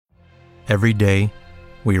Every day,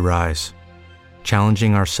 we rise,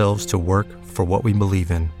 challenging ourselves to work for what we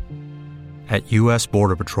believe in. At U.S.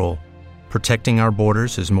 Border Patrol, protecting our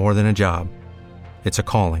borders is more than a job. It's a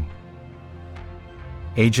calling.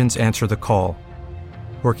 Agents answer the call,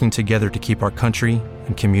 working together to keep our country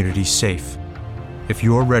and communities safe. If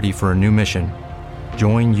you're ready for a new mission,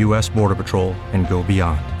 join U.S. Border Patrol and go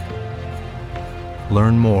beyond.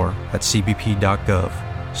 Learn more at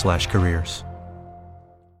cbp.gov/careers.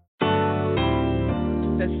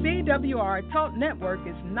 The CWR Talk Network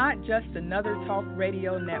is not just another talk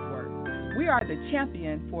radio network. We are the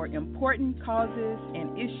champion for important causes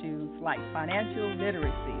and issues like financial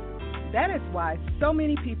literacy. That is why so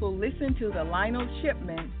many people listen to the Lionel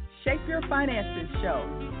Shipman Shape Your Finances show.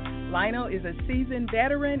 Lionel is a seasoned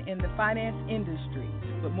veteran in the finance industry,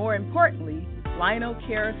 but more importantly, Lionel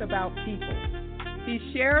cares about people. He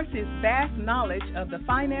shares his vast knowledge of the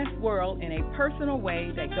finance world in a personal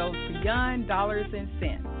way that goes beyond dollars and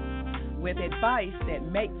cents, with advice that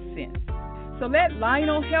makes sense. So let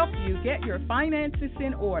Lionel help you get your finances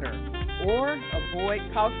in order or avoid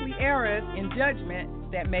costly errors in judgment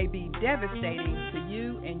that may be devastating to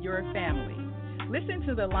you and your family. Listen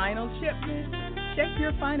to the Lionel Shipman Check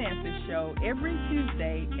Your Finances show every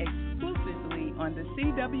Tuesday exclusively on the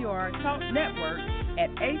CWR Talk Network at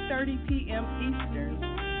 8:30 p.m. Eastern,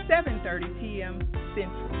 7:30 p.m.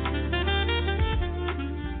 Central.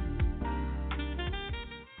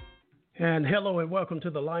 And hello and welcome to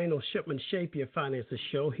the Lionel Shipman Shape Your Finances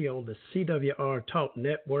show here on the CWR Talk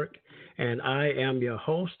Network. And I am your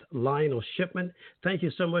host, Lionel Shipman. Thank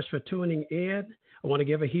you so much for tuning in. I want to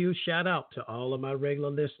give a huge shout out to all of my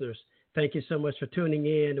regular listeners. Thank you so much for tuning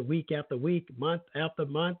in week after week, month after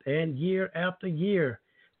month, and year after year.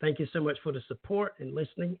 Thank you so much for the support and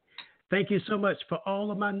listening. Thank you so much for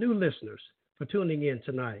all of my new listeners for tuning in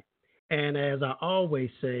tonight. And as I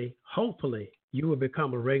always say, hopefully you will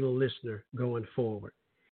become a regular listener going forward.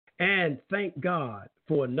 And thank God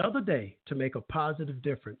for another day to make a positive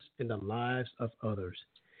difference in the lives of others.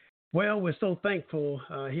 Well, we're so thankful.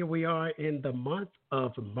 Here we are in the month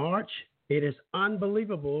of March. It is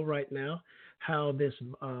unbelievable right now how this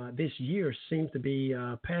year seems to be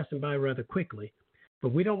passing by rather quickly.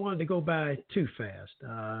 But we don't want it to go by too fast.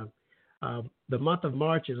 The month of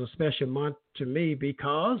March is a special month to me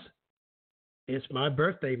because it's my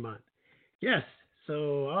birthday month. Yes,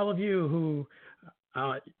 so all of you who,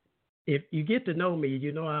 if you get to know me,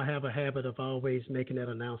 you know I have a habit of always making that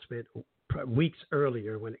announcement weeks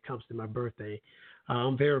earlier when it comes to my birthday.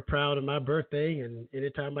 I'm very proud of my birthday, and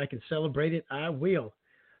anytime I can celebrate it, I will.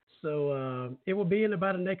 So it will be in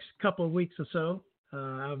about the next couple of weeks or so.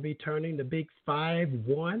 I'll be turning the big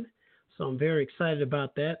 5-1, so I'm very excited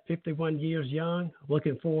about that. 51 years young,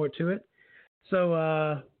 looking forward to it.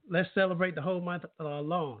 So let's celebrate the whole month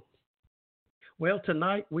long. Well,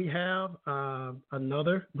 tonight we have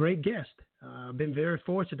another great guest. I've been very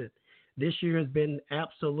fortunate. This year has been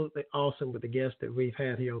absolutely awesome with the guests that we've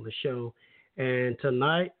had here on the show. And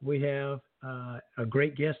tonight we have a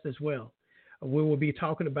great guest as well. We will be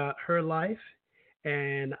talking about her life.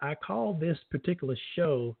 And I call this particular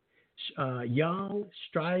show Young,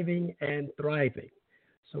 Striving, and Thriving.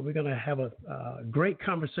 So we're going to have a great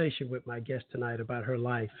conversation with my guest tonight about her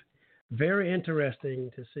life. Very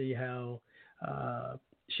interesting to see how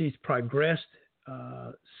she's progressed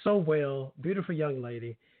so well. Beautiful young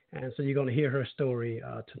lady. And so you're going to hear her story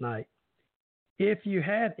tonight. If you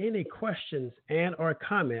had any questions and or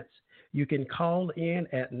comments, you can call in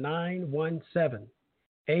at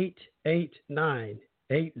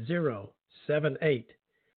 917-889-8078.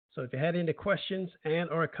 So if you had any questions and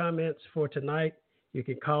or comments for tonight, you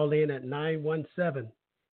can call in at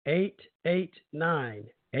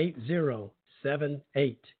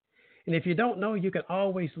 917-889-8078. And if you don't know, you can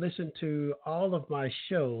always listen to all of my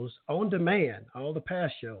shows on demand, all the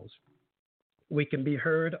past shows. We can be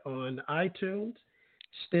heard on iTunes,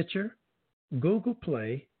 Stitcher, Google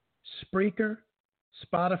Play, Spreaker,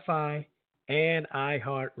 Spotify, and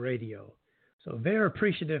iHeartRadio. So very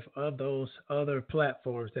appreciative of those other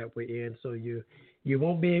platforms that we're in. So you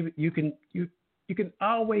won't be able, you can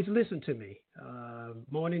always listen to me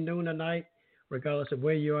morning, noon, or night, regardless of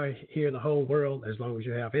where you are here in the whole world. As long as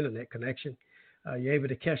you have internet connection, you're able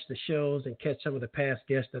to catch the shows and catch some of the past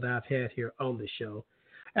guests that I've had here on the show.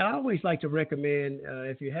 And I always like to recommend,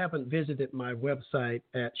 if you haven't visited my website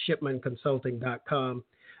at shipmanconsulting.com,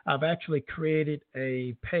 I've actually created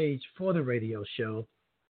a page for the radio show.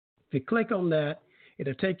 If you click on that,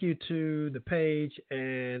 it'll take you to the page,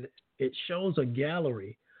 and it shows a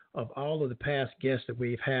gallery of all of the past guests that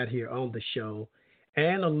we've had here on the show.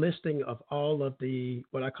 and a listing of all of the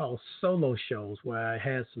what I call solo shows where I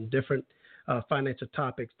had some different financial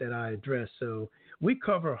topics that I address. So we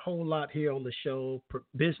cover a whole lot here on the show,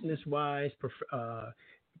 business wise,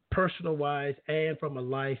 personal wise, and from a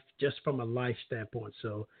life standpoint.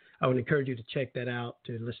 So I would encourage you to check that out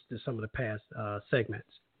to listen to some of the past segments.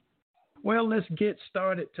 Well, let's get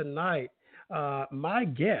started tonight. My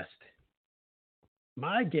guest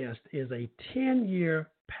is a 10-year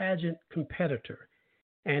pageant competitor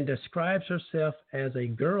and describes herself as a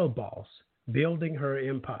girl boss building her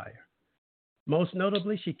empire. Most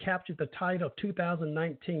notably, she captured the title of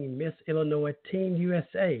 2019 Miss Illinois Teen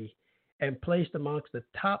USA and placed amongst the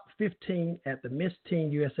top 15 at the Miss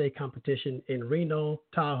Teen USA competition in Reno,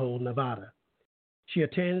 Tahoe, Nevada. She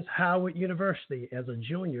attends Howard University as a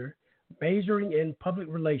junior, majoring in public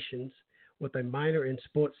relations with a minor in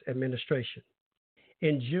sports administration.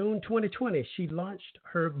 In June 2020, she launched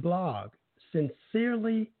her blog,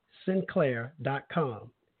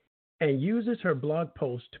 sincerelysinclair.com, and uses her blog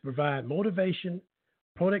posts to provide motivation,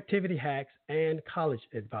 productivity hacks, and college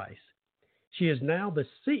advice. She is now the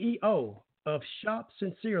CEO of Shop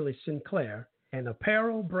Sincerely Sinclair, an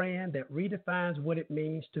apparel brand that redefines what it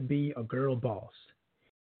means to be a girl boss.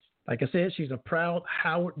 Like I said, she's a proud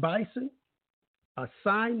Howard Bison, a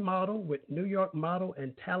sign model with New York Model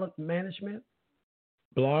and Talent Management,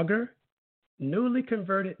 blogger, newly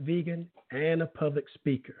converted vegan, and a public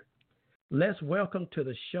speaker. Let's welcome to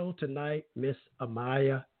the show tonight, Miss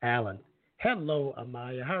Amaya Allen. Hello,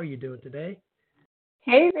 Amaya. How are you doing today?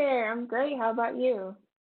 Hey there. I'm great. How about you?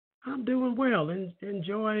 I'm doing well and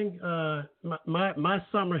enjoying my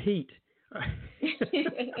summer heat.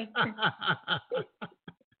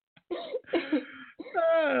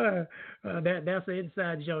 That's an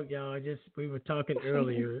inside joke, y'all. We were talking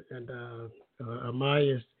earlier, and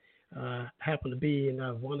Amaya's happened to be in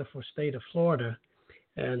a wonderful state of Florida,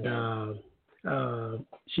 and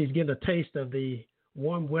she's getting a taste of the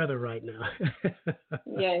warm weather right now.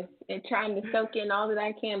 Yes, and trying to soak in all that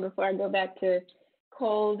I can before I go back to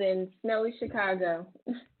cold and snowy Chicago.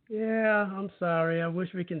 Yeah, I'm sorry. I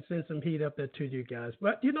wish we can send some heat up there to you guys.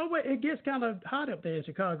 But you know what? It gets kind of hot up there in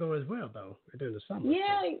Chicago as well, though, during the summer.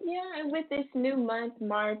 Yeah. And with this new month,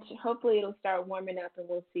 March, hopefully it'll start warming up and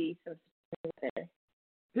we'll see some there.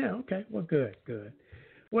 Yeah, okay. Well, good.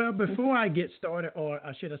 Well, before I get started, or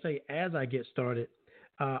should I say as I get started,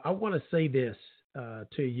 I want to say this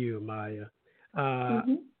to you, Maya.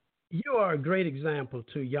 You are a great example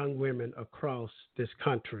to young women across this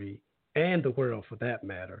country and the world, for that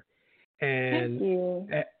matter. And thank you.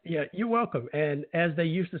 Yeah, you're welcome. And as they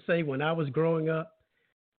used to say when I was growing up,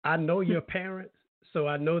 I know your parents, so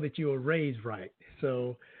I know that you were raised right.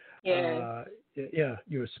 So, yeah,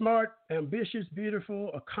 you're smart, ambitious,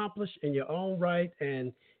 beautiful, accomplished in your own right,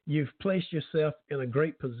 and you've placed yourself in a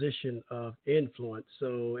great position of influence.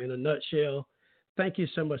 So, in a nutshell, thank you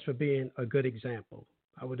so much for being a good example.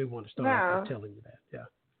 I would do want to start off by telling you that. Yeah.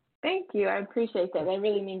 Thank you. I appreciate that. That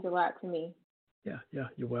really means a lot to me. Yeah,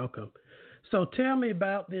 you're welcome. So tell me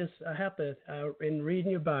about this. I have to, in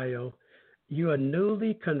reading your bio, you're a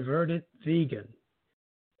newly converted vegan.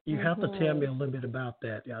 You have to tell me a little bit about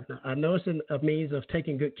that. I know it's a means of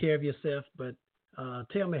taking good care of yourself, but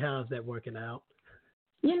tell me how is that working out?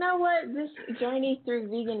 You know what? This journey through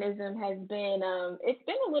veganism has been, it's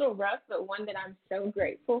been a little rough, but one that I'm so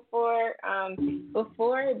grateful for.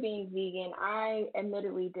 Before being vegan, I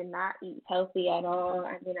admittedly did not eat healthy at all.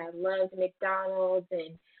 I mean, I loved McDonald's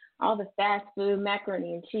and all the fast food,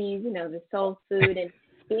 macaroni and cheese, the soul food. And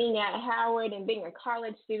being at Howard and being a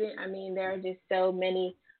college student, I mean, there are just so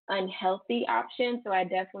many unhealthy options. So I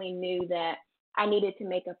definitely knew that I needed to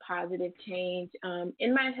make a positive change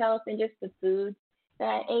in my health and just the foods that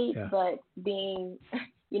I ate. Yeah. But being,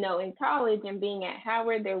 in college and being at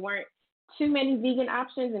Howard, there weren't too many vegan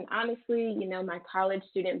options. And honestly, my college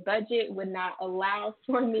student budget would not allow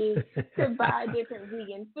for me to buy different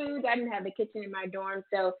vegan foods. I didn't have a kitchen in my dorm.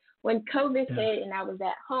 So when COVID hit and I was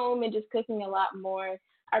at home and just cooking a lot more,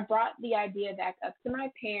 I brought the idea back up to my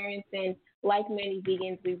parents. And like many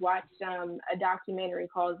vegans, we watched a documentary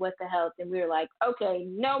called What the Health. And we were like, okay,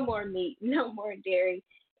 no more meat, no more dairy.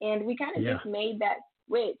 And we kind of just made that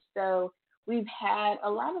switch. So we've had a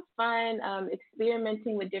lot of fun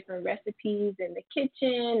experimenting with different recipes in the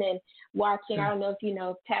kitchen and watching. I don't know if you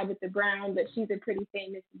know Tabitha Brown, but she's a pretty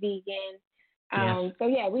famous vegan. So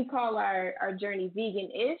yeah, we call our journey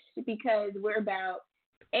vegan-ish because we're about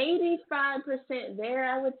 85% there,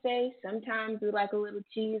 I would say. Sometimes we like a little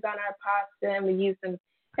cheese on our pasta and we use some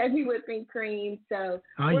heavy whipping cream. So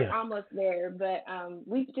we're almost there, but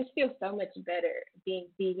we just feel so much better being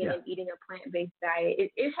vegan and eating a plant-based diet.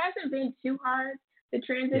 It hasn't been too hard, the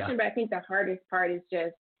transition, but I think the hardest part is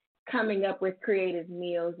just coming up with creative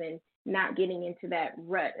meals and not getting into that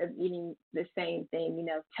rut of eating the same thing,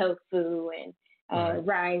 tofu and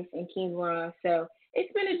rice and quinoa. So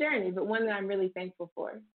it's been a journey, but one that I'm really thankful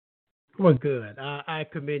for. Well, good. I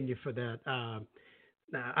commend you for that.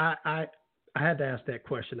 Now, I had to ask that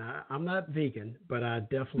question. I'm not vegan, but I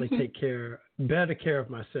definitely take better care of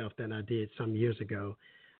myself than I did some years ago.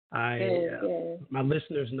 My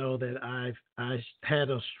listeners know that I had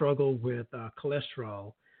a struggle with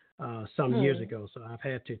cholesterol some years ago, so I've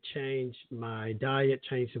had to change my diet,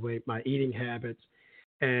 change the way my eating habits,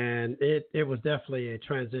 and it was definitely a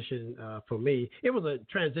transition for me. It was a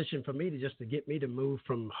transition for me to get me to move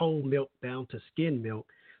from whole milk down to skim milk.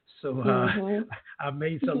 So I've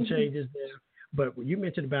made some changes there. But you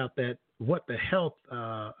mentioned about that, What the Health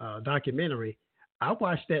documentary. I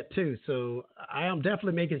watched that too. So I am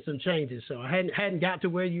definitely making some changes. So I hadn't got to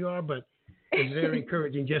where you are, but it's very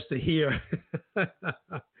encouraging just to hear.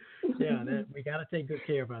 That we got to take good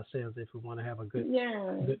care of ourselves if we want to have a good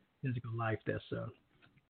physical life.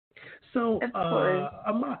 So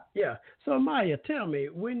Amaya, tell me,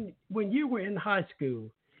 when you were in high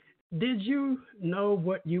school, did you know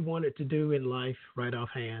what you wanted to do in life right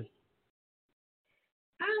offhand?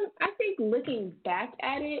 I think looking back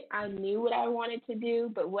at it, I knew what I wanted to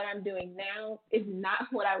do, but what I'm doing now is not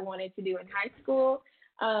what I wanted to do in high school.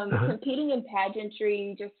 Competing in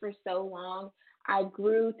pageantry just for so long, I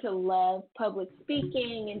grew to love public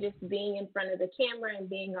speaking and just being in front of the camera and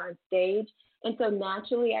being on stage. And so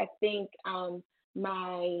naturally, I think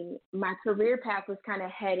my career path was kind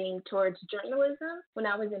of heading towards journalism. When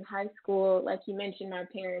I was in high school, like you mentioned, my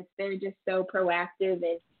parents, they're just so proactive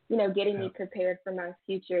and getting me prepared for my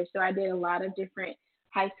future. So I did a lot of different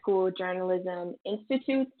high school journalism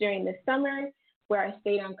institutes during the summer where I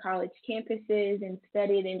stayed on college campuses and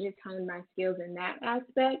studied and just honed my skills in that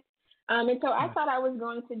aspect. And so I thought I was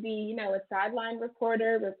going to be, a sideline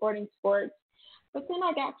reporter, reporting sports. But then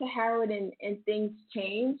I got to Howard and things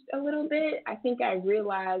changed a little bit. I think I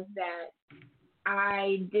realized that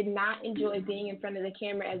I did not enjoy being in front of the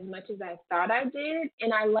camera as much as I thought I did,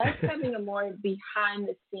 and I loved having a more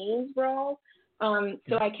behind-the-scenes role.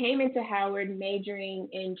 So I came into Howard majoring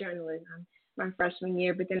in journalism my freshman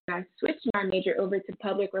year, but then I switched my major over to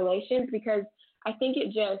public relations because I think it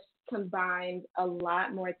just combined a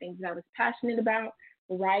lot more things that I was passionate about: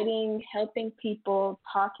 writing, helping people,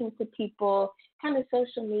 talking to people, kind of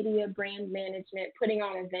social media, brand management, putting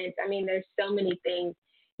on events. I mean, there's so many things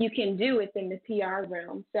you can do within the PR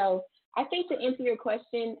realm. So I think to answer your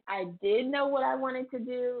question, I did know what I wanted to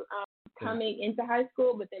do coming into high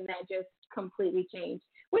school, but then that just completely changed,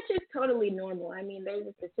 which is totally normal. I mean, there's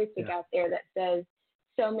a statistic out there that says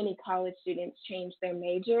so many college students change their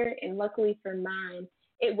major, and luckily for mine,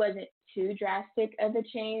 it wasn't too drastic of a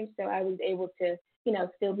change, so I was able to,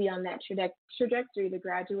 still be on that trajectory to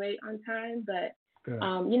graduate on time, but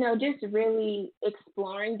just really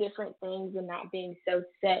exploring different things and not being so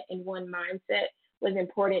set in one mindset was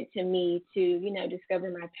important to me to,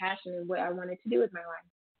 discover my passion and what I wanted to do with my life.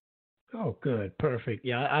 Oh, good. Perfect.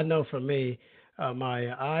 Yeah, I know for me, at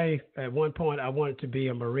one point I wanted to be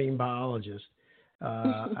a marine biologist.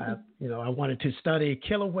 I wanted to study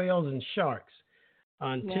killer whales and sharks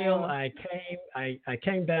until I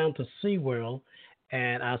came down to SeaWorld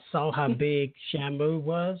and I saw how big Shamu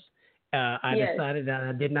was. I decided that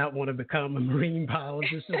I did not want to become a marine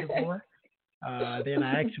biologist as a boy. Then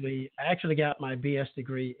I actually got my BS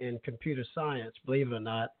degree in computer science, believe it or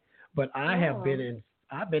not. But I've been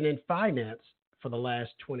in finance for the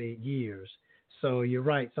last 20 years. So you're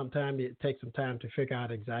right. Sometimes it takes some time to figure out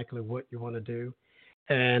exactly what you want to do.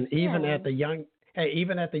 And even at the young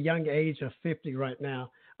age of 50 right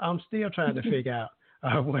now, I'm still trying to figure out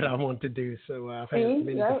what I want to do. So I've had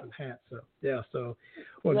many different hats. So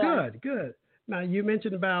good. Now you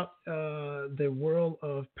mentioned about the world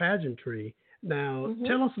of pageantry. Now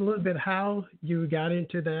tell us a little bit how you got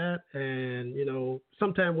into that. And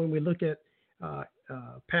sometime when we look at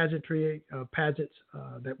pageants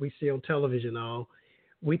that we see on television and all,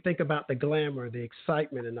 we think about the glamour, the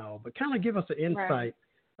excitement and all. But kind of give us an insight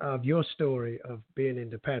of your story of being in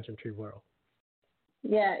the pageantry world.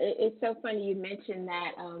 Yeah, it's so funny you mentioned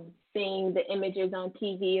that, seeing the images on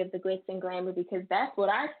TV of the glitz and glamour, because that's what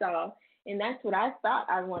I saw and that's what I thought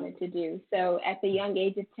I wanted to do. So at the young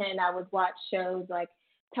age of 10, I would watch shows like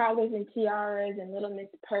Toddlers and Tiaras and Little Miss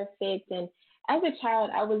Perfect. And as a child,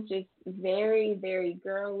 I was just very, very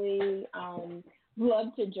girly,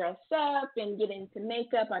 loved to dress up and get into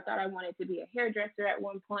makeup. I thought I wanted to be a hairdresser at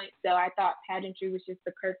one point. So I thought pageantry was just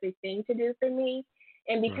the perfect thing to do for me.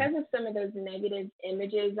 And Right. because of some of those negative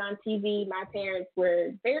images on TV, my parents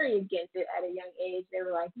were very against it at a young age. They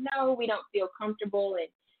were like, no, we don't feel comfortable in,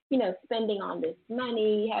 spending all this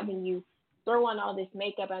money, having you throw on all this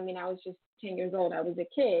makeup. I mean, I was just 10 years old. I was a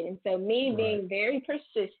kid. And so me Right. being very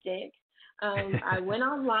persistent, I went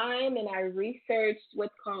online and I researched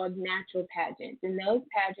what's called natural pageants. And those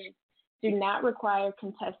pageants do not require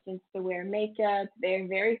contestants to wear makeup. They're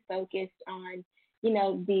very focused on,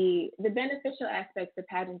 the beneficial aspects of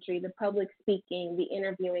pageantry, the public speaking, the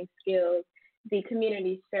interviewing skills, the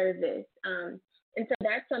community service. And so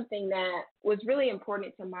that's something that was really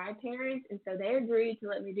important to my parents. And so they agreed to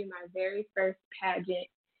let me do my very first pageant.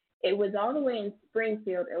 It was all the way in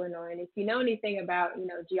Springfield, Illinois. And if you know anything about,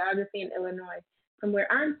 geography in Illinois, from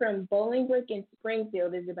where I'm from, Bolingbrook and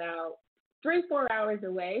Springfield is about 3-4 hours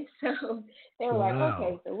away. So they were like, Wow.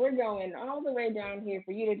 okay, so we're going all the way down here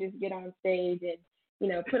for you to just get on stage and,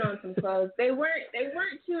 put on some clothes. They weren't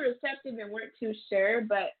too receptive and weren't too sure,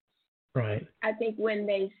 but Right. I think when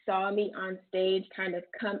they saw me on stage kind of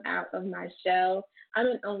come out of my shell, I'm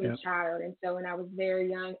an only Yep. child. And so when I was very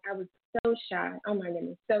young, I was so shy. Oh my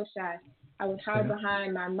goodness, so shy. I would hide Yeah.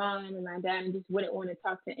 behind my mom and my dad and just wouldn't want to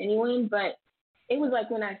talk to anyone. But it was like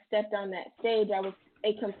when I stepped on that stage, I was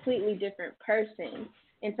a completely different person.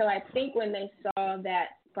 And so I think when they saw that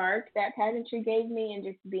spark that pageantry gave me and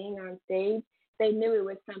just being on stage, they knew it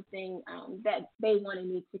was something that they wanted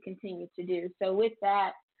me to continue to do. So with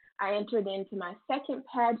that, I entered into my second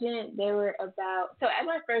pageant. So at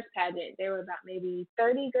my first pageant, there were about maybe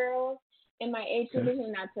 30 girls in my age Okay. division,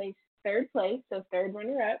 and I placed third place, so third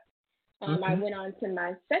runner-up. I Okay. went on to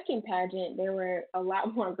my second pageant. There were a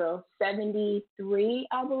lot more girls, 73,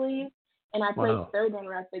 I believe, and I placed Wow. third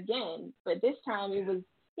runner-up again. But this time it was,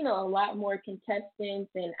 a lot more contestants,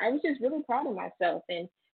 and I was just really proud of myself. And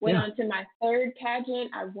went Yeah. on to my third pageant.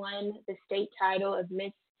 I won the state title of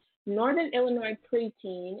Miss Northern Illinois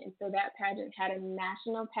preteen, and so that pageant had a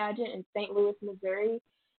national pageant in St. Louis, Missouri,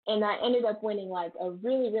 and I ended up winning like a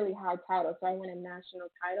really, really high title. So I won a national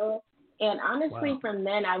title, and honestly, Wow. from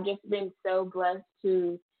then I've just been so blessed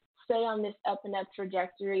to stay on this up and up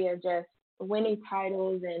trajectory of just winning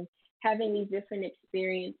titles and having these different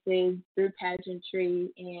experiences through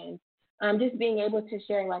pageantry, and just being able to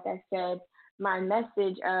share, like I said, my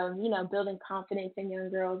message of, building confidence in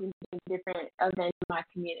young girls and doing different events in my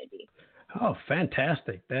community. Oh,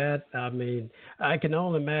 fantastic! I can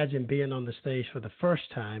only imagine being on the stage for the first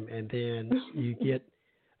time, and then you get,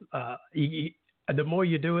 the more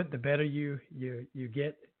you do it, the better you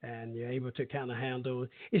get, and you're able to kind of handle,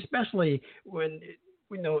 especially when,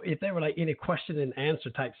 if they were like any question and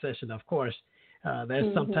answer type session. Of course,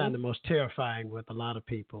 that's sometimes the most terrifying with a lot of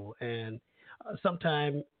people, and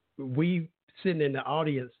sometimes we sitting in the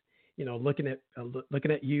audience, looking at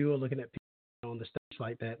you or looking at people on the stage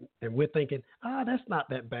like that, and we're thinking, that's not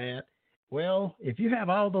that bad. Well, if you have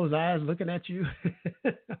all those eyes looking at you,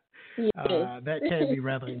 that can be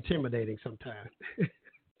rather intimidating sometimes.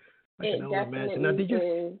 I can only imagine. Now, did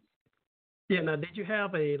you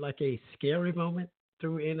have a scary moment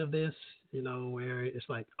through any of this? Where it's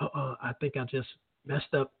like, I think I just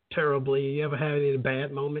messed up terribly. You ever had any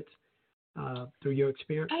bad moments through your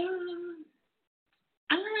experience? I don't know.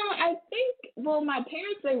 I think, my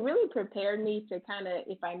parents, they really prepared me to kind of,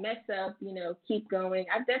 if I mess up, keep going.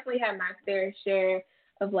 I've definitely had my fair share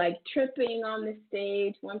of like tripping on the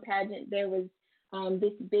stage. One pageant, there was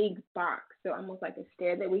this big box, so almost like a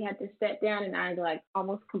stair that we had to step down, and I like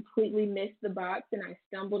almost completely missed the box, and I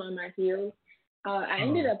stumbled on my heels. I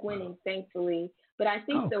ended up winning, thankfully. But I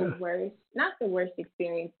think not the worst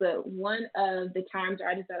experience, but one of the times where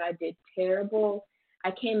I just thought I did terrible. I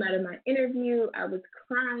came out of my interview, I was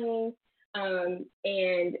crying, and,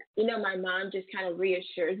 my mom just kind of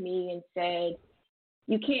reassured me and said,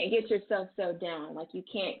 you can't get yourself so down. Like, you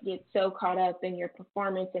can't get so caught up in your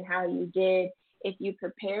performance and how you did. If you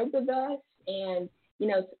prepared the best and,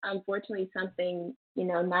 unfortunately something,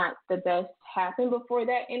 not the best happened before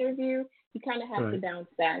that interview, you kind of have to bounce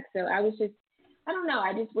back. So I was just, I don't know,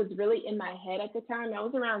 I just was really in my head at the time. I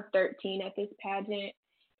was around 13 at this pageant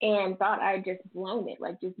and thought I'd just blown it,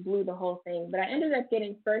 like just blew the whole thing. But I ended up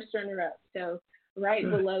getting first runner-up, so right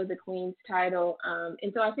below the Queen's title.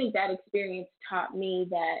 And so I think that experience taught me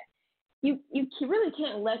that you really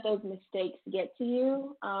can't let those mistakes get to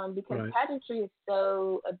you, because pageantry is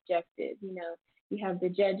so objective. You have the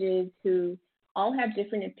judges who all have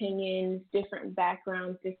different opinions, different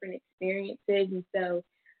backgrounds, different experiences. And so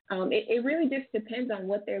It really just depends on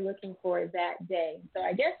what they're looking for that day. So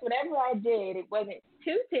I guess whatever I did, it wasn't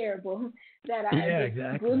too terrible that I Yeah,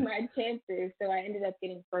 just blew exactly. my chances. So I ended up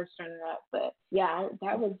getting first runner up. But yeah,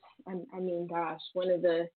 that was, I mean, gosh, one of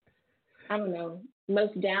the, I don't know,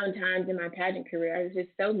 most down times in my pageant career. I was just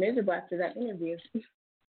so miserable after that interview.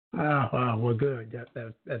 Wow. Well, good.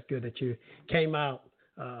 That's good that you came out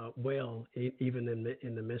well, even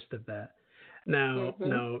in the midst of that. hmm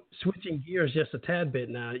Now, switching gears just a tad bit.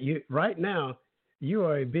 Now, you right now you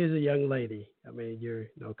are a busy young lady. I mean, you're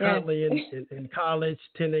Yes. currently in college,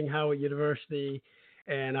 attending Howard University,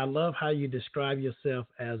 and I love how you describe yourself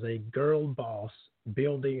as a girl boss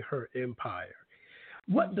building her empire.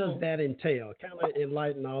 What does hmm that entail? Kind of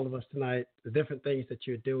enlighten all of us tonight the different things that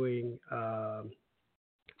you're doing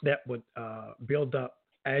that would build up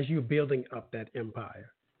as you're building up that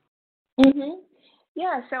empire. hmm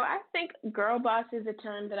Yeah, so I think girl boss is a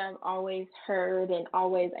term that I've always heard and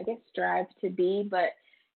always, I guess, strived to be. But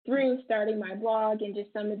through starting my blog and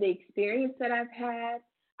just some of the experience that I've had,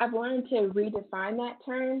 I've learned to redefine that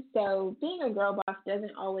term. So being a girl boss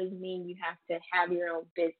doesn't always mean you have to have your own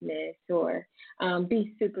business or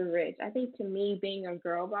be super rich. I think to me, being a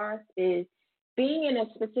girl boss is being in a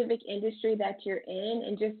specific industry that you're in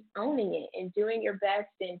and just owning it and doing your best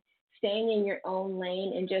and staying in your own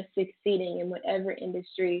lane and just succeeding in whatever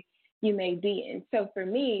industry you may be in. So for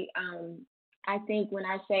me, I think when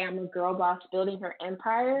I say I'm a girl boss building her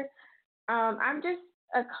empire, I'm just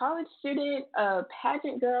a college student, a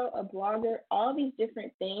pageant girl, a blogger, all these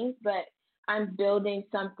different things, but I'm building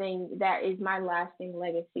something that is my lasting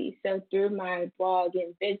legacy. So through my blog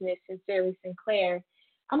and business, Sincerely Sinclair,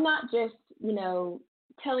 I'm not just,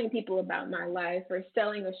 telling people about my life or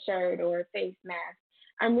selling a shirt or a face mask.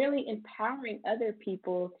 I'm really empowering other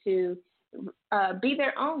people to be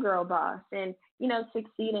their own girl boss and,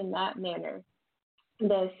 succeed in that manner.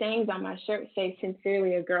 The sayings on my shirt say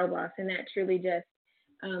sincerely a girl boss, and that truly just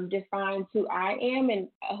defines who I am and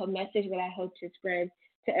a message that I hope to spread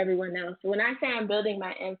to everyone else. So when I say I'm building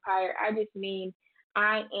my empire, I just mean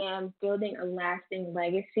I am building a lasting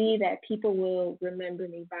legacy that people will remember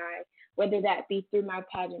me by, whether that be through my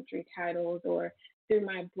pageantry titles or through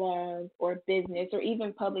my blog or business or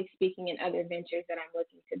even public speaking and other ventures that I'm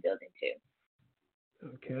looking to build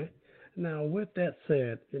into. Okay. Now, with that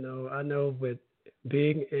said, I know with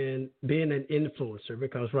being an influencer,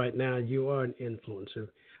 because right now you are an influencer.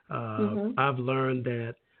 hmm I've learned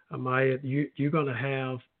that Amaya, you're going to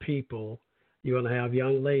have people, you're going to have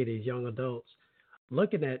young ladies, young adults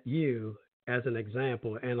looking at you as an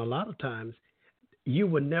example, and a lot of times you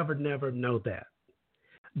would never know that.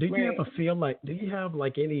 Do you Right. ever feel like, do you have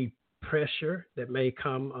like any pressure that may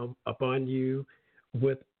come upon you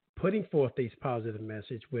with putting forth these positive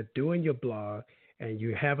messages, with doing your blog, and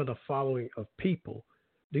you having a following of people?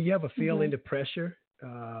 Do you ever feel hmm any pressure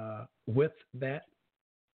with that?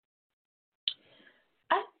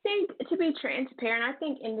 I think to be transparent, I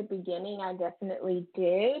think in the beginning I definitely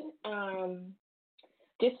did.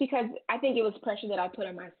 Just because I think it was pressure that I put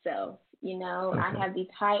on myself. I Okay. have these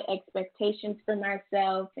high expectations for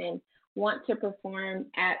myself and want to perform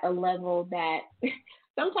at a level that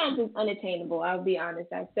sometimes is unattainable. I'll be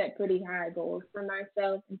honest. I set pretty high goals for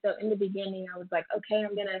myself. And so in the beginning, I was like, okay,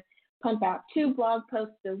 I'm going to pump out 2 blog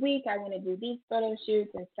posts a week. I want to do these photo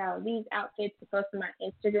shoots and style these outfits to post on my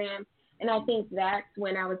Instagram. And I think that's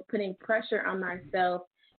when I was putting pressure on myself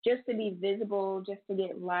just to be visible, just to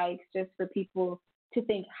get likes, just for people to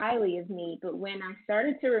think highly of me. But when I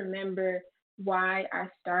started to remember why I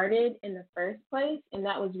started in the first place, and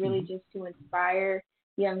that was really Hmm. just to inspire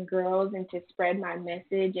young girls and to spread my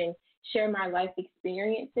message and share my life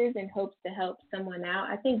experiences in hopes to help someone out,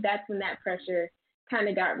 I think that's when that pressure kind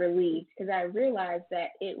of got relieved because I realized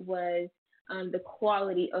that it was the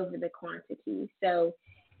quality over the quantity. So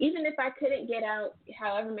even if I couldn't get out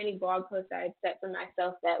however many blog posts I had set for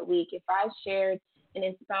myself that week, if I shared an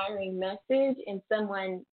inspiring message and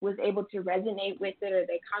someone was able to resonate with it or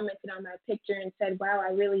they commented on my picture and said, wow,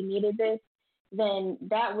 I really needed this, then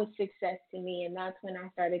that was success to me. And that's when I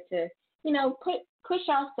started to, push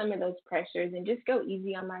off some of those pressures and just go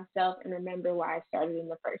easy on myself and remember why I started in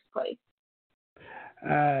the first place.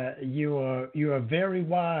 You are very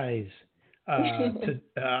wise and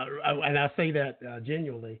I say that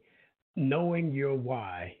genuinely, knowing your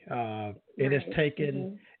why. Right.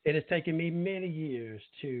 hmm It has taken me many years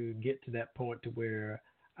to get to that point to where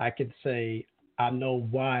I can say I know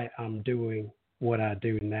why I'm doing what I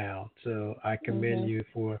do now. So I commend hmm you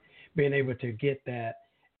for being able to get that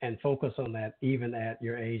and focus on that even at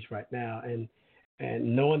your age right now. And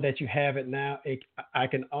knowing that you have it now, I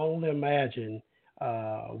can only imagine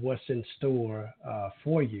what's in store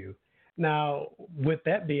for you. Now, with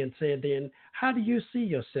that being said, then, how do you see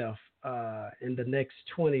yourself in the next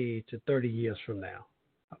 20 to 30 years from now?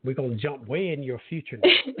 We're going to jump way in your future now.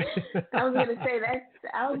 I was going to say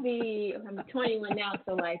I'm 21 now,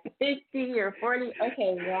 so like 50 or 40.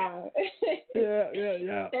 Okay, wow.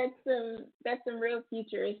 Yeah. That's some real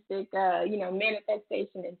futuristic,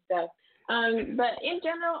 manifestation and stuff. But in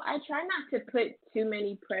general, I try not to put too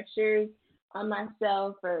many pressures on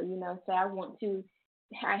myself or, say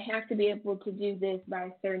I have to be able to do this by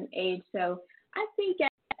a certain age. So I think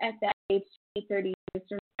at that age, 30 years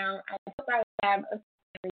from now, I hope I have a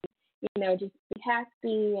family, just be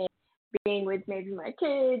happy and being with maybe my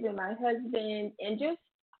kids and my husband and just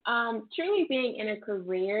truly being in a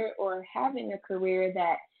career or having a career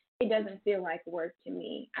that it doesn't feel like work to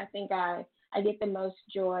me. I think I get the most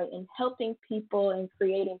joy in helping people and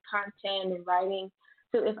creating content and writing.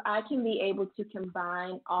 So if I can be able to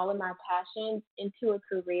combine all of my passions into a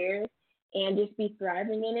career and just be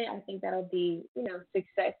thriving in it, I think that'll be,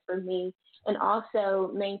 success for me. And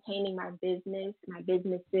also maintaining my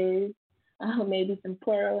businesses, maybe some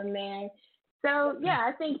plural in there. So yeah,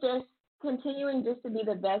 I think just continuing just to be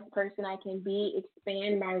the best person I can be,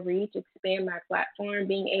 expand my reach, expand my platform,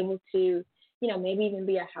 being able to, maybe even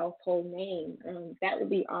be a household name. That would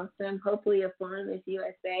be awesome. Hopefully a foreign Miss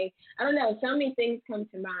USA. I don't know. So many things come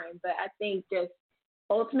to mind, but I think just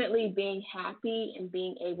ultimately being happy and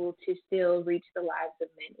being able to still reach the lives of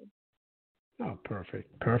many. Oh,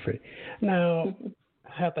 perfect. Now,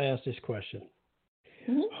 I have to ask this question.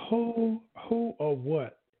 Mm-hmm. Who or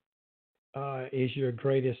what is your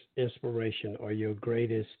greatest inspiration or your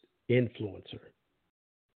greatest influencer?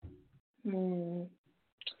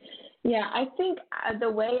 Yeah, I think the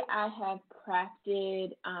way I have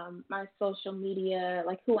crafted my social media,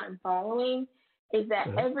 like who I'm following, is that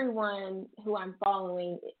everyone who I'm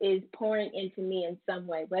following is pouring into me in some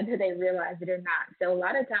way, whether they realize it or not. So a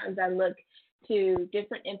lot of times I look to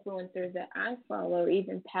different influencers that I follow,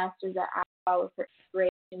 even pastors that I follow for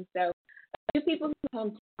inspiration. So a few people who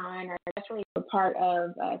come to mind are definitely a part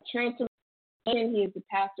of Transformation. He is the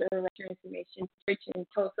pastor of Transformation Church in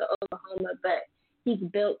Tulsa, Oklahoma, but he's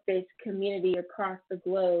built this community across the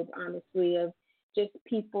globe, honestly, of just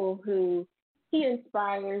people who he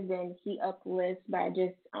inspires and he uplifts by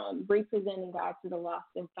just representing God to the lost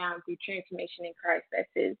and found through transformation in Christ. That's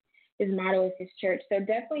his motto of his church. So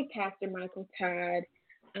definitely Pastor Michael Todd,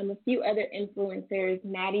 a few other influencers,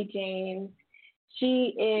 Maddie James.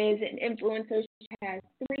 She is an influencer. She has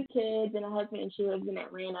 3 kids and a husband, and she lives in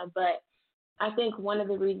Atlanta. But I think one of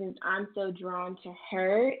the reasons I'm so drawn to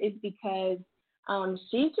her is because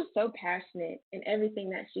she's just so passionate in everything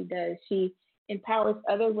that she does. She empowers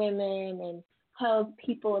other women and tells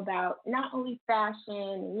people about not only fashion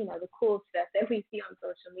and, the cool stuff that we see on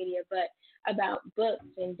social media, but about books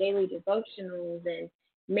and daily devotionals and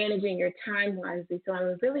managing your time wisely. So I'm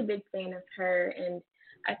a really big fan of her. And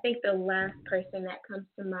I think the last person that comes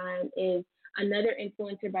to mind is another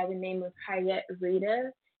influencer by the name of Hayet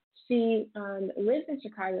Rita. She lives in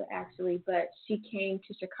Chicago, actually, but she came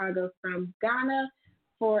to Chicago from Ghana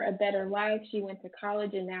for a better life. She went to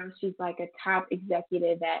college, and now she's like a top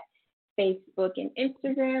executive at Facebook and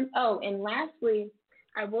Instagram. Oh, and lastly,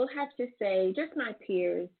 I will have to say just my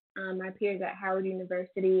peers at Howard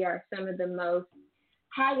University are some of the most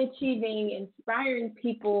high-achieving, inspiring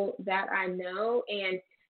people that I know, and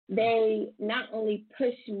they not only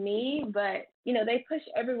push me, but, they push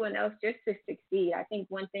everyone else just to succeed. I think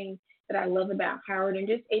one thing that I love about Howard and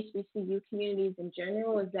just HBCU communities in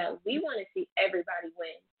general is that we want to see everybody win.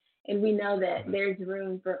 And we know that there's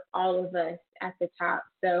room for all of us at the top.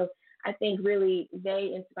 So I think really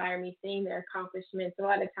they inspire me seeing their accomplishments. A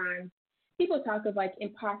lot of times people talk of like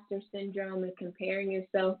imposter syndrome and comparing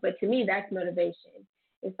yourself, but to me, that's motivation.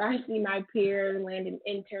 If I see my peer land an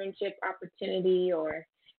internship opportunity or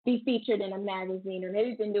be featured in a magazine or maybe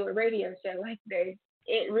even do a radio show like this,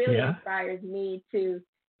 it really inspires me to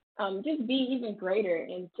just be even greater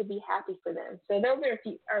and to be happy for them. So those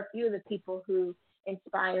are a few of the people who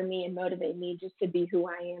inspire me and motivate me just to be who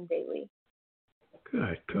I am daily.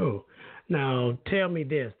 Good, cool. Now, tell me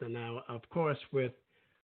this. Now, of course, with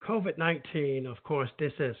COVID-19, of course,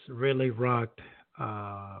 this has really rocked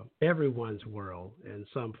everyone's world in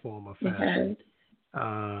some form or fashion.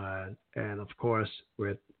 And, of course,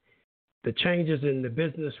 with the changes in the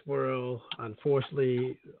business world,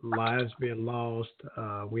 unfortunately, lives being lost,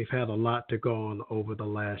 we've had a lot to go on over the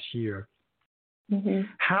last year. Mm-hmm.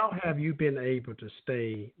 How have you been able to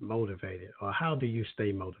stay motivated, or how do you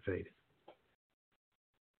stay motivated?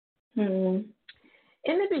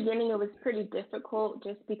 In the beginning, it was pretty difficult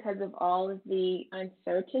just because of all of the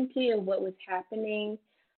uncertainty of what was happening.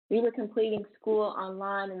 We were completing school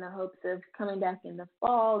online in the hopes of coming back in the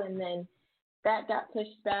fall, and then that got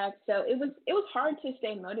pushed back. So it was hard to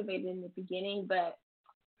stay motivated in the beginning, but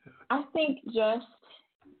I think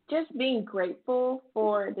just being grateful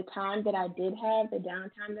for the time that I did have, the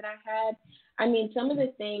downtime that I had. I mean, some of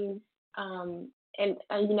the things, and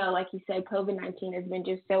like you said, COVID-19 has been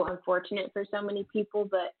just so unfortunate for so many people,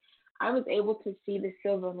 but I was able to see the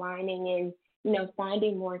silver lining in,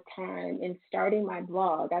 finding more time and starting my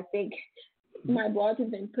blog. I think my blog has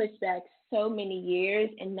been pushed back so many years,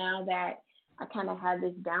 and now that I kind of had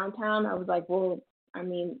this downtime, I was like, well, I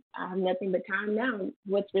mean, I have nothing but time now.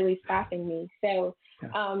 What's really stopping me? So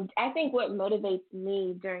I think what motivates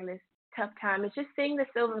me during this tough time is just seeing the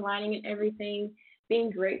silver lining in everything, being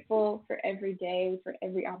grateful for every day, for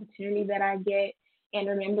every opportunity that I get, and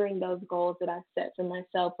remembering those goals that I've set for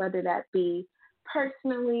myself, whether that be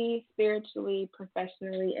personally, spiritually,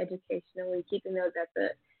 professionally, educationally, keeping those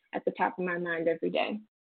at the top of my mind every day.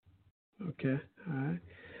 Okay, all right.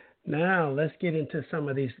 Now let's get into some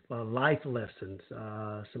of these life lessons,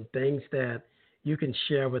 some things that you can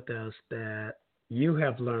share with us that you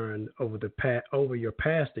have learned over your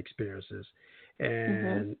past experiences.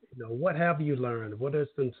 And what have you learned? What are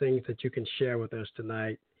some things that you can share with us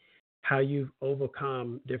tonight? How you've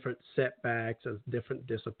overcome different setbacks or different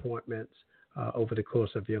disappointments over the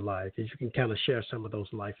course of your life? If you can kind of share some of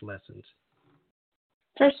those life lessons.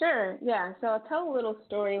 For sure, yeah. So I'll tell a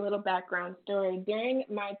little background story. During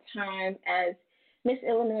my time as Miss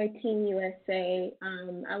Illinois Teen USA,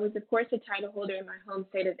 I was, of course, a title holder in my home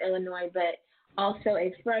state of Illinois, but also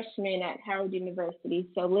a freshman at Howard University,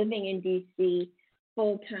 so living in D.C.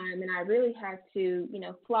 full time. And I really had to,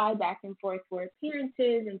 fly back and forth for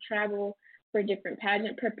appearances and travel for different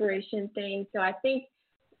pageant preparation things. So I think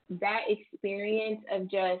that experience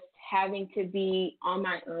of just having to be on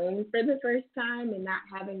my own for the first time and not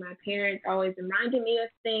having my parents always reminding me of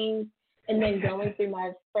things, and then going through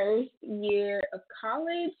my first year of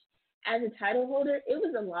college as a title holder, it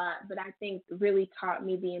was a lot, but I think really taught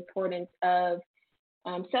me the importance of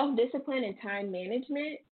self-discipline and time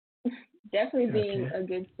management, definitely being a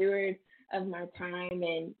good steward of my time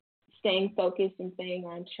and staying focused and staying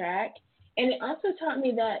on track. And it also taught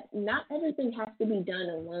me that not everything has to be done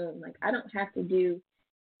alone. Like, I don't have to do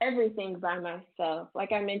everything by myself.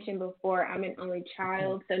 Like I mentioned before, I'm an only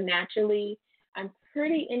child, so naturally I'm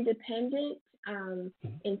pretty independent and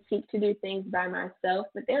seek to do things by myself.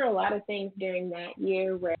 But there are a lot of things during that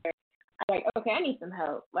year where I'm like, okay, I need some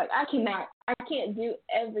help. Like, I can't do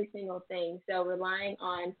every single thing. So relying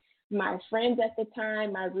on my friends at the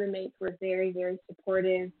time, my roommates were very, very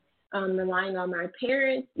supportive. Relying on my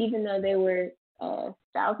parents, even though they were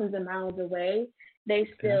thousands of miles away, they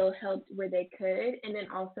still helped where they could. And then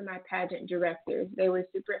also my pageant directors, they were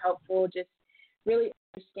super helpful, just really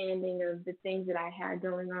understanding of the things that I had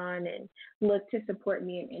going on and looked to support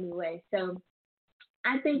me in any way. So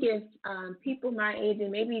I think if people my age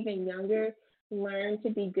and maybe even younger learn to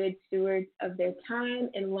be good stewards of their time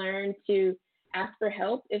and learn to ask for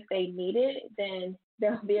help if they need it, then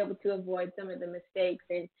they'll be able to avoid some of the mistakes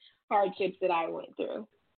and hardships that I went through.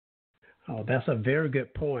 Oh, that's a very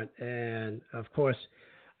good point. And of course,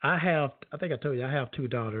 I think I told you, I have two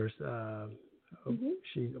daughters.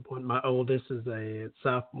 My oldest is a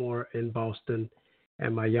sophomore in Boston,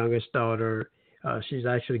 and my youngest daughter, she's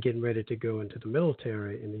actually getting ready to go into the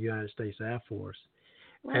military in the United States Air Force.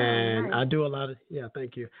 Wow, and nice. I do a lot of,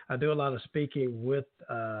 thank you. I do a lot of speaking with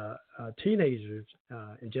teenagers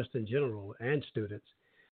and just in general and students.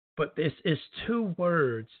 But this is two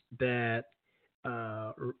words that,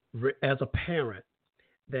 as a parent,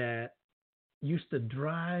 that used to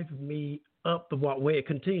drive me up the wall. Well, it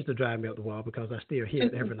continues to drive me up the wall because I still hear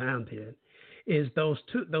it every now and then. Is those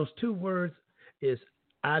two words is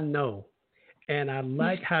I know, and I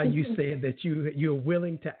like how you said that you're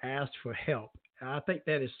willing to ask for help. I think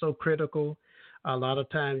that is so critical. A lot of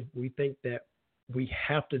times we think that we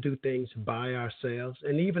have to do things by ourselves,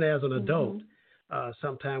 and even as an adult,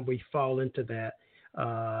 sometimes we fall into that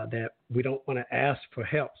we don't want to ask for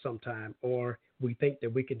help sometimes, or we think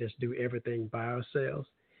that we can just do everything by ourselves.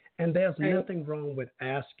 And there's nothing wrong with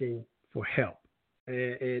asking for help.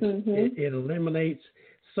 It eliminates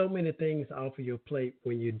so many things off of your plate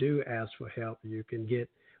when you do ask for help. You can get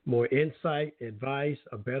more insight, advice,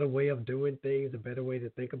 a better way of doing things, a better way to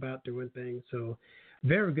think about doing things. So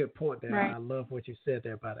very good point there. Right. I love what you said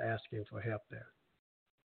there about asking for help there.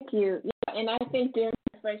 Thank you. Yeah, and I think during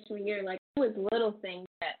my freshman year, like, it was little things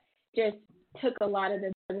that just took a lot of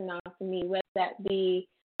the burden off of me, whether that be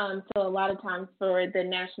So a lot of times for the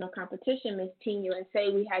national competition, Miss Teen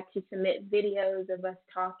USA, we had to submit videos of us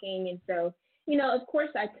talking. And so, of course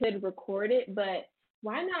I could record it, but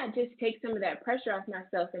why not just take some of that pressure off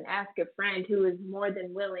myself and ask a friend who is more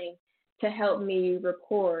than willing to help me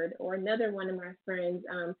record? Or another one of my friends,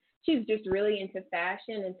 she's just really into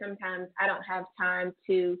fashion, and sometimes I don't have time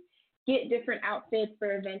to get different outfits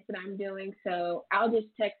for events that I'm doing. So I'll just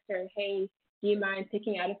text her, hey, do you mind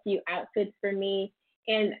picking out a few outfits for me?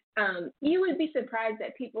 And you would be surprised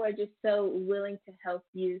that people are just so willing to help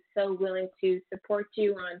you, so willing to support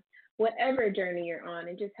you on whatever journey you're on,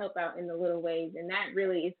 and just help out in the little ways. And that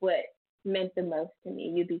really is what meant the most to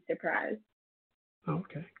me. You'd be surprised.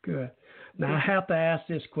 Okay, good. Now I have to ask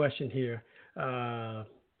this question here.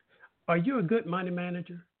 Are you a good money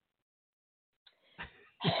manager?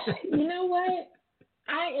 You know what?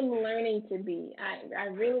 I am learning to be. I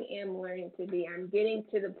really am learning to be. I'm getting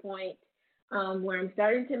to the point where I'm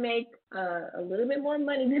starting to make a little bit more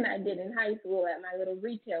money than I did in high school at my little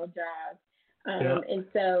retail job. And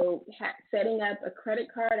so setting up a credit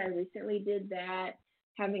card, I recently did that,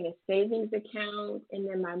 having a savings account, and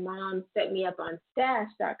then my mom set me up on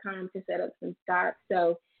stash.com to set up some stocks.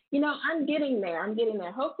 So, I'm getting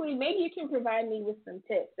there. Hopefully, maybe you can provide me with some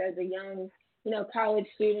tips as a young, college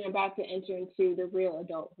student about to enter into the real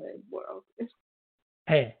adulthood world.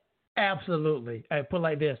 Hey, absolutely. I put it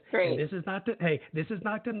like this. Great. And this is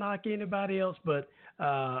not to knock anybody else, but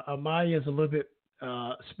Amaya is a little bit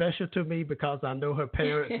special to me because I know her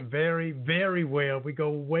parents very, very well. We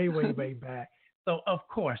go way, way, way back. So, of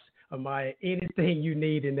course, Amaya, anything you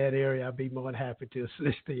need in that area, I'll be more than happy to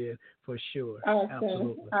assist in for sure. Awesome.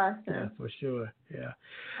 Absolutely. Awesome. Yeah, for sure. Yeah.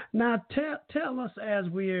 Now, tell us as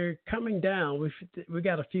we're coming down, we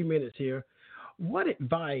got a few minutes here. What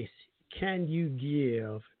advice can you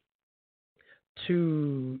give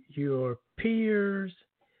to your peers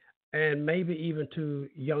and maybe even to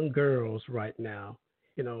young girls right now,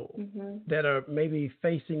 that are maybe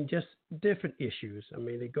facing just different issues? I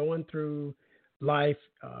mean, they're going through life,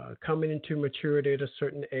 coming into maturity at a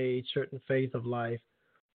certain age, certain phase of life.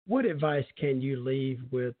 What advice can you leave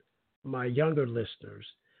with my younger listeners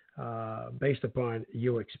based upon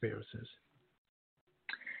your experiences?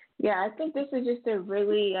 Yeah, I think this is just a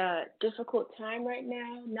really difficult time right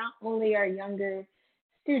now. Not only are younger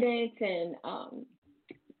students and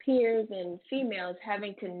peers and females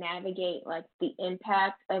having to navigate like the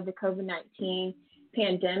impact of the COVID-19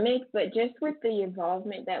 pandemic, but just with the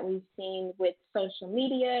involvement that we've seen with social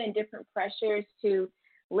media and different pressures to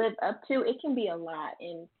live up to, it can be a lot.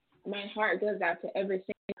 And my heart goes out to every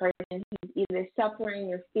single person who's either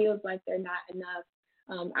suffering or feels like they're not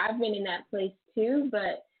enough. I've been in that place too,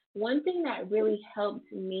 but one thing that really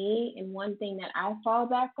helped me and one thing that I fall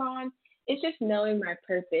back on is just knowing my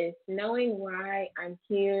purpose, knowing why I'm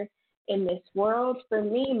here in this world. For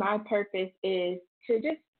me, my purpose is to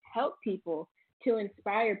just help people, to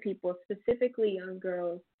inspire people, specifically young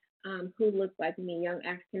girls who look like me, young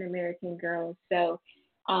African-American girls. So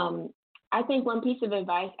I think one piece of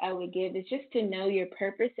advice I would give is just to know your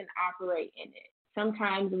purpose and operate in it.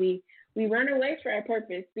 Sometimes we run away from our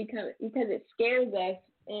purpose because it scares us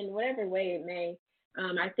in whatever way it may.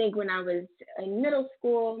 I think when I was in middle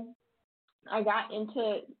school, I got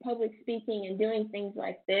into public speaking and doing things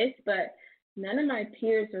like this, but none of my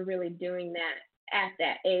peers were really doing that at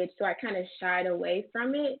that age, so I kind of shied away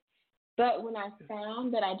from it. But when I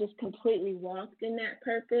found that I just completely walked in that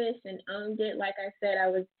purpose and owned it, like I said, I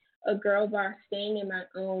was a girl boss staying in my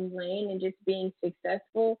own lane and just being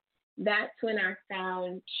successful, that's when I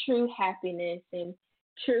found true happiness and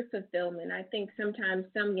true fulfillment. I think sometimes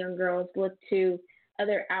some young girls look to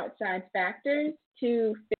other outside factors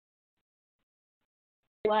to feel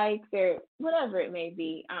like they're whatever it may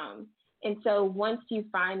be. And so once you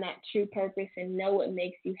find that true purpose and know what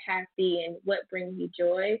makes you happy and what brings you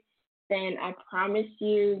joy, then I promise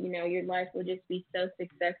you, your life will just be so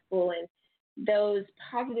successful, and those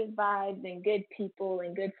positive vibes and good people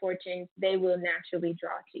and good fortunes, they will naturally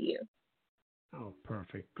draw to you. Oh,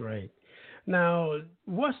 perfect. Great. Now,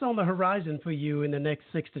 what's on the horizon for you in the next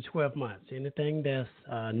 6 to 12 months? Anything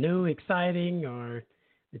that's new, exciting, or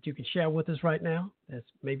that you can share with us right now? That's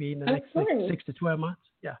maybe in the next 6 to 12 months?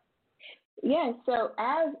 Yeah. Yeah, so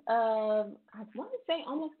as of, I want to say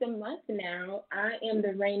almost a month now, I am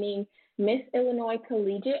the reigning Miss Illinois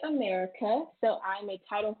Collegiate America. So I'm a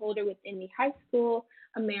title holder within the High School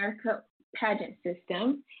America pageant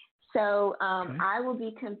system. So I will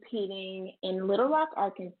be competing in Little Rock,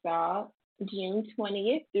 Arkansas, June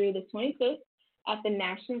 20th through the 25th at the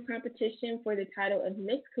national competition for the title of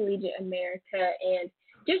Miss Collegiate America. And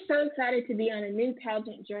just so excited to be on a new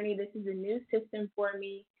pageant journey. This is a new system for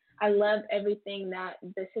me. I love everything that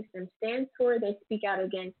the system stands for. They speak out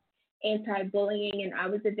against anti-bullying, and I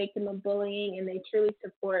was a victim of bullying, and they truly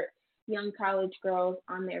support young college girls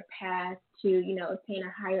on their path to, obtain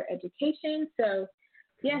a higher education. So,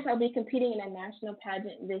 yes, I'll be competing in a national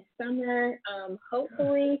pageant this summer.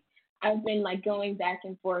 Hopefully, I've been going back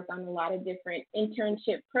and forth on a lot of different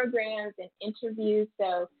internship programs and interviews.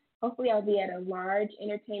 So hopefully I'll be at a large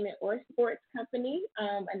entertainment or sports company.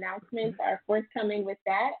 Announcements are forthcoming with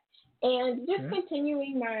that. And just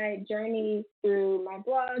continuing my journey through my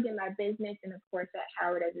blog and my business, and of course at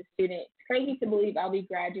Howard as a student. It's crazy to believe I'll be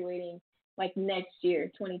graduating next year,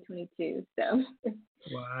 2022. So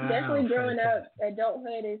wow, definitely growing up,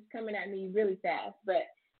 adulthood is coming at me really fast, but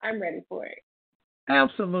I'm ready for it.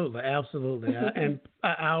 Absolutely. And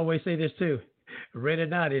I always say this too. Ready or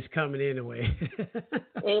not, it's coming anyway.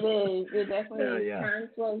 It is. It definitely is. Time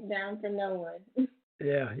slows down for no one.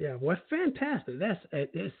 Yeah. Well, fantastic.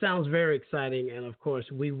 It sounds very exciting, and of course,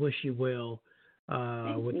 we wish you well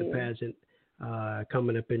with the pageant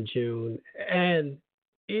coming up in June, and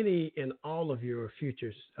any and all of your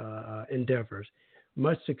future endeavors.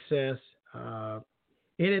 Much success.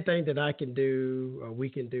 Anything that I can do, or we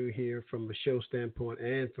can do here from a show standpoint,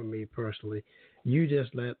 and from me personally, you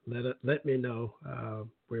just let me know.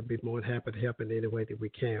 We'll be more than happy to help in any way that we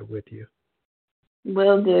can with you.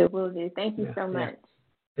 Will do. Thank you so much.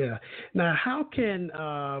 Yeah. Now, how can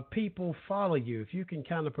people follow you? If you can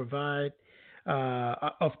kind of provide,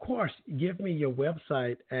 of course, give me your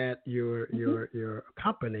website at your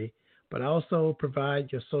company, but also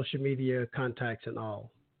provide your social media contacts and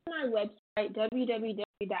all. My website,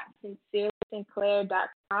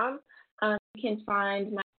 www.sincerelysinclair.com. You can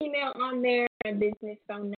find my email on there, my business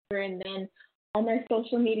phone number, and then all my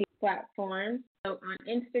social media platforms. So on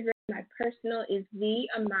Instagram, my personal is the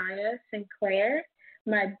Amaya Sinclair.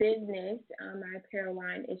 My business, my apparel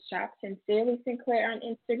line is Shop Sincerely Sinclair on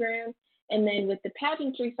Instagram. And then with the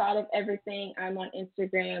pageantry side of everything, I'm on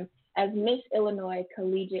Instagram as Miss Illinois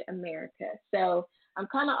Collegiate America. So I'm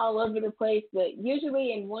kind of all over the place, but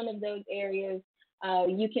usually in one of those areas,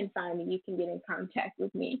 you can find me. You can get in contact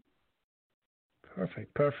with me.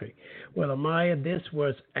 Perfect. Well, Amaya, this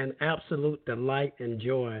was an absolute delight and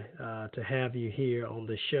joy to have you here on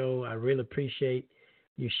the show. I really appreciate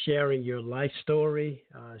you sharing your life story,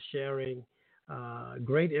 sharing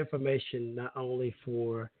great information not only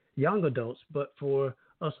for young adults, but for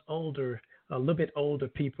us a little bit older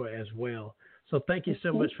people as well. So thank you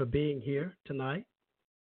so much for being here tonight.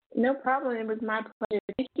 No problem. It was my pleasure.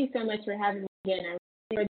 Thank you so much for having me again. I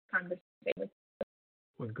enjoyed the conversation with you.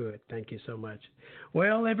 Well, good. Thank you so much.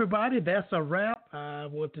 Well, everybody, that's a wrap. I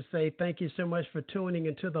want to say thank you so much for tuning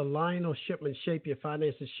into the Lionel Shipman Shape Your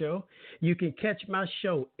Finances show. You can catch my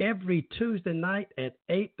show every Tuesday night at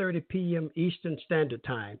 8:30 p.m. Eastern Standard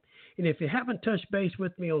Time. And if you haven't touched base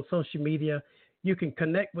with me on social media, you can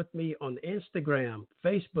connect with me on Instagram,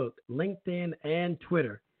 Facebook, LinkedIn, and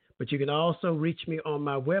Twitter. But you can also reach me on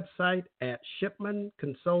my website at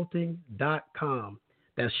shipmanconsulting.com.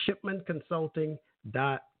 That's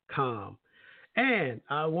shipmanconsulting.com. And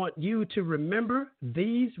I want you to remember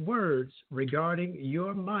these words regarding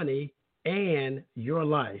your money and your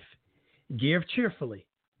life. Give cheerfully,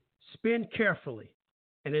 spend carefully,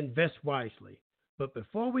 and invest wisely. But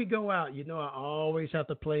before we go out, I always have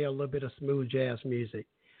to play a little bit of smooth jazz music.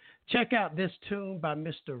 Check out this tune by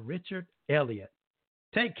Mr. Richard Elliott.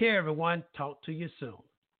 Take care, everyone. Talk to you soon.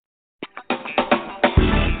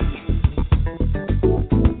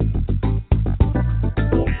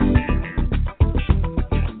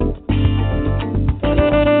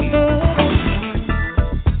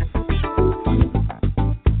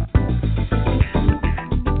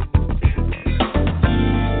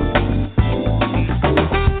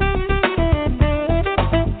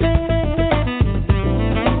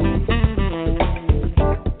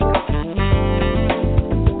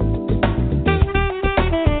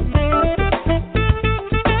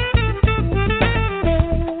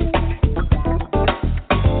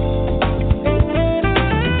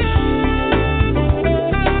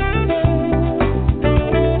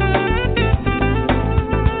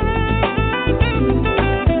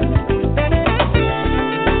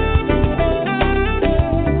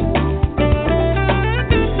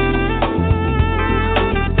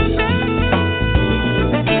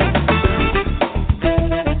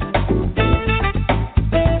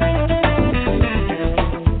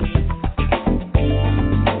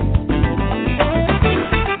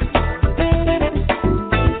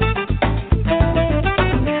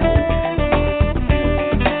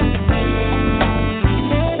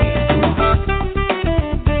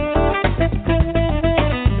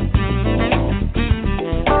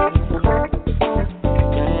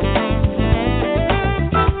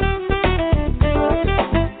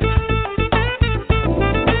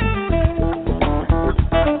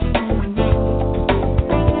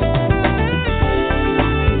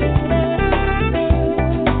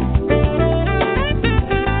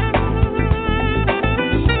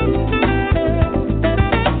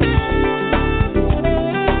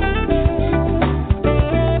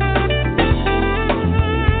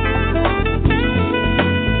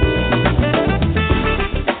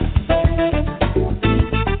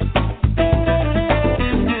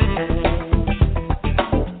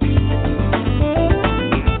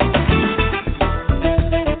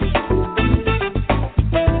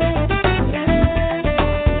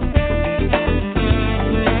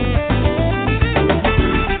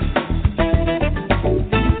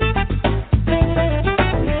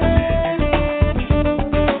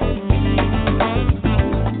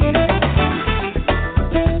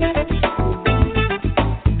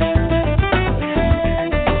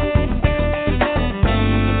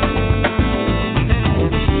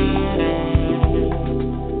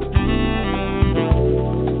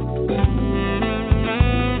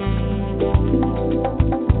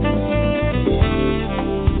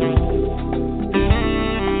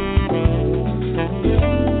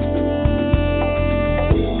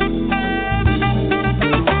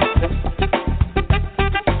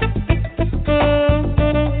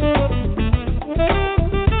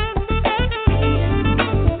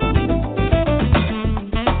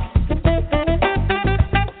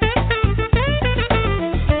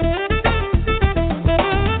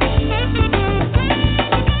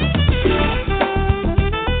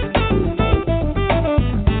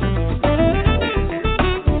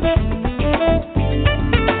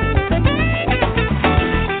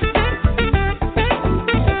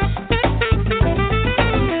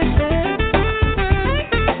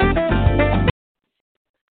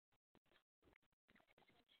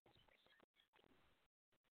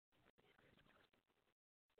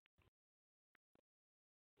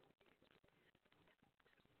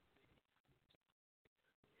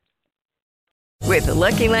 With the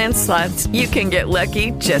Lucky Land Slots, you can get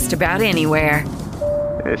lucky just about anywhere.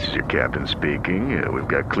 This is your captain speaking. We've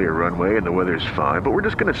got clear runway and the weather's fine, but we're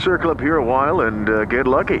just going to circle up here a while and get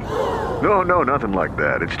lucky. No, nothing like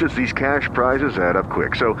that. It's just these cash prizes add up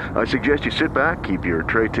quick. So I suggest you sit back, keep your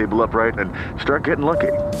tray table upright, and start getting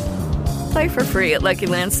lucky. Play for free at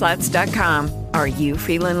LuckyLandSlots.com. Are you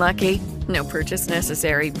feeling lucky? No purchase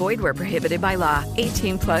necessary. Void where prohibited by law.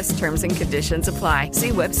 18+ terms and conditions apply. See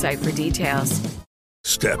website for details.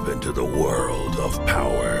 Step into the world of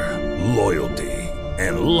power, loyalty,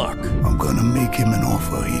 and luck. I'm gonna make him an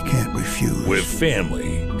offer he can't refuse. With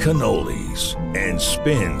family, cannolis, and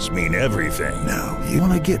spins mean everything. Now, you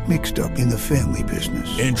wanna get mixed up in the family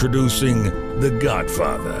business. Introducing The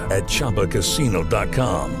Godfather at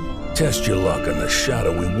ChumbaCasino.com. Test your luck in the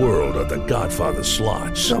shadowy world of The Godfather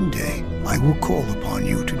slot. Someday, I will call upon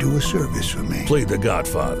you to do a service for me. Play The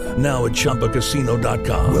Godfather, now at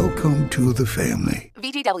ChumbaCasino.com. Welcome to the family.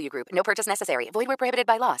 VGW Group. No purchase necessary. Void where prohibited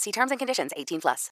by law. See terms and conditions. 18+.